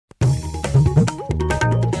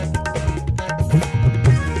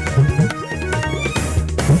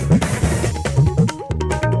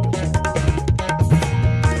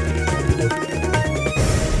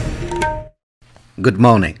Good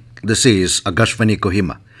morning. This is Akashvani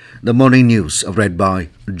Kohima. The morning news read by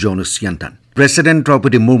Jonas Yantan. President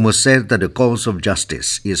Droupadi Murmu said that the cause of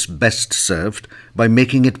justice is best served by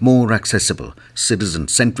making it more accessible,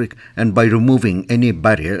 citizen-centric, and by removing any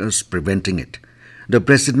barriers preventing it. The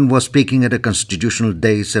President was speaking at a Constitutional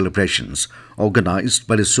Day celebrations organized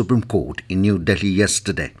by the Supreme Court in New Delhi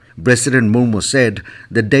yesterday. President Murmu said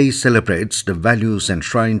the day celebrates the values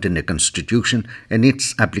enshrined in the Constitution and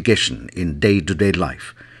its application in day-to-day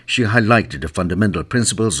life. She highlighted the fundamental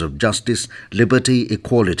principles of justice, liberty,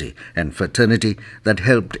 equality, and fraternity that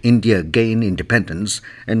helped India gain independence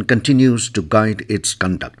and continues to guide its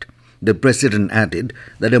conduct. The President added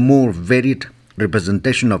that a more varied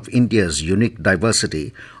representation of India's unique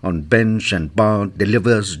diversity on bench and bar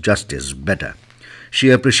delivers justice better. She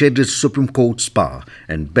appreciated Supreme Court's bar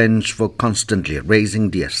and bench for constantly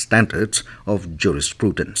raising the standards of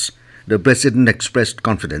jurisprudence. The President expressed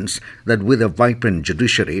confidence that with a vibrant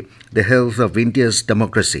judiciary, the health of India's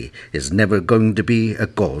democracy is never going to be a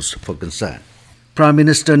cause for concern. Prime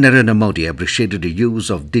Minister Narendra Modi appreciated the use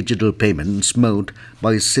of digital payments mode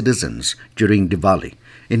by citizens during Diwali.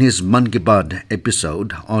 In his Man Ki Baat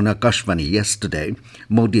episode on Akashvani yesterday,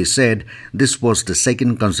 Modi said this was the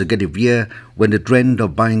second consecutive year when the trend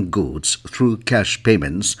of buying goods through cash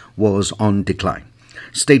payments was on decline.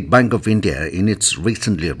 State Bank of India, in its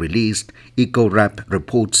recently released Eco-Rap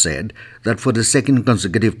report, said that for the second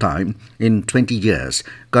consecutive time in 20 years,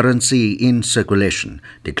 currency in circulation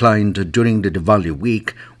declined during the Diwali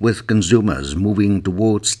week, with consumers moving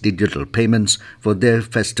towards digital payments for their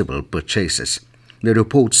festival purchases. The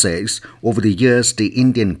report says over the years, the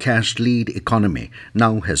Indian cash lead economy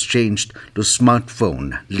now has changed to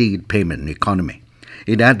smartphone lead payment economy.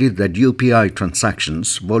 It added that UPI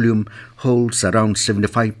transactions volume holds around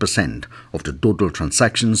 75% of the total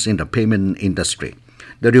transactions in the payment industry.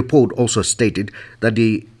 The report also stated that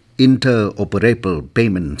the interoperable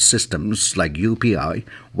payment systems like UPI,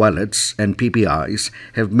 wallets, and PPIs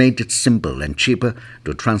have made it simple and cheaper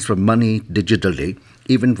to transfer money digitally,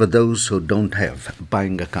 even for those who don't have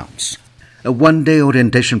bank accounts. A one-day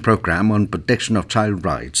orientation program on protection of child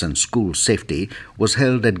rights and school safety was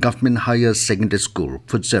held at Government Higher Secondary School,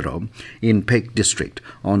 Futsero, in Peck District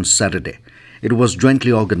on Saturday. It was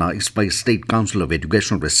jointly organized by State Council of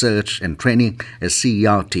Educational Research and Training,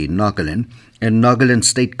 SCERT, Nagaland, and Nagaland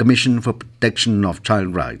State Commission for Protection of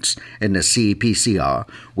Child Rights, NSCPCR,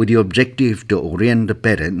 with the objective to orient the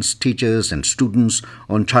parents, teachers, and students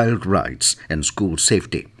on child rights and school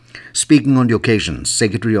safety. Speaking on the occasion,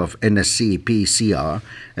 Secretary of NSCPCR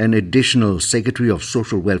and Additional Secretary of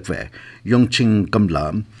Social Welfare, Yongching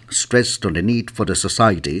Kamla, stressed on the need for the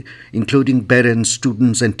society, including parents,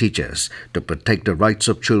 students, and teachers, to protect the rights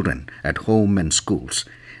of children at home and schools.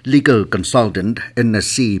 Legal consultant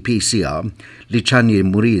NSCPCR, Lichani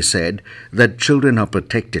Muri, said that children are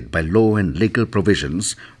protected by law and legal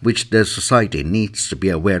provisions which the society needs to be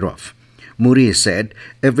aware of. Muri said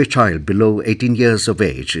every child below 18 years of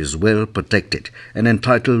age is well protected and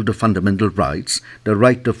entitled to fundamental rights, the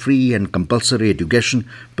right to free and compulsory education,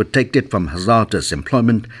 protected from hazardous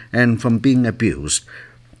employment and from being abused,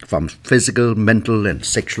 from physical, mental, and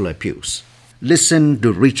sexual abuse. Listen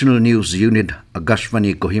to Regional News Unit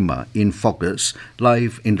Akashvani Kohima in Focus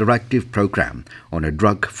live interactive program on a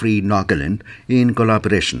drug-free Nagaland in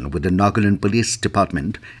collaboration with the Nagaland Police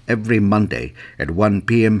Department every Monday at 1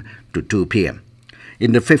 p.m. to 2 p.m.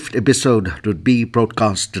 In the fifth episode to be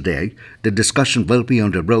broadcast today, the discussion will be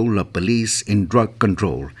on the role of police in drug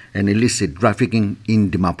control and illicit trafficking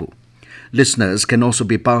in Dimapur. Listeners can also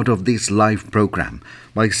be part of this live program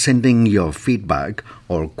by sending your feedback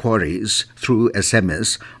or queries through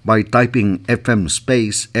SMS by typing FM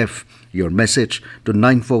space F your message to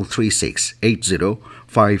 9436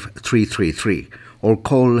 805333 or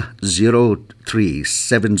call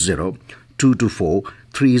 0370 224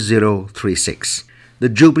 3036. The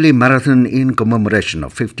Jubilee Marathon in commemoration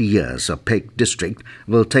of 50 years of Peck District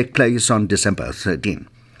will take place on December 13.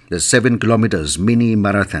 The 7 kilometers mini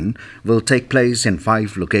marathon will take place in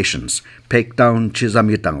 5 locations: Peck Town,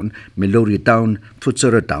 Chizami Town, Milori Town,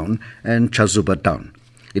 Futsero Town, and Chazuba Town.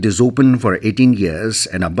 It is open for 18 years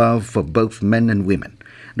and above for both men and women.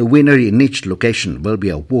 The winner in each location will be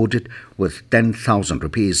awarded with 10,000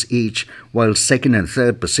 rupees each, while second and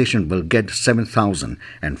third position will get 7,000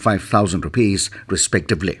 and 5,000 rupees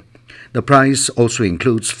respectively. The prize also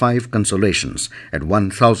includes 5 consolations at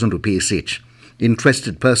 1,000 rupees each.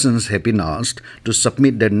 Interested persons have been asked to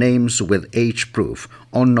submit their names with age proof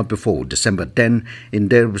on or before December 10 in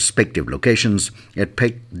their respective locations at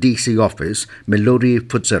Peck DC office, Melori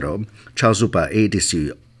Futsero, Chazupa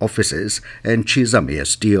ADC offices, and Chizami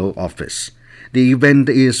SDO office. The event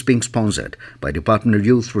is being sponsored by Department of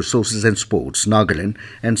Youth Resources and Sports, Nagaland,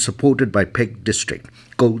 and supported by Peck District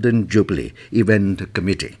Golden Jubilee Event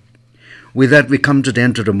Committee. With that, we come to the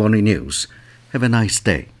end of the morning news. Have a nice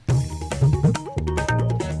day.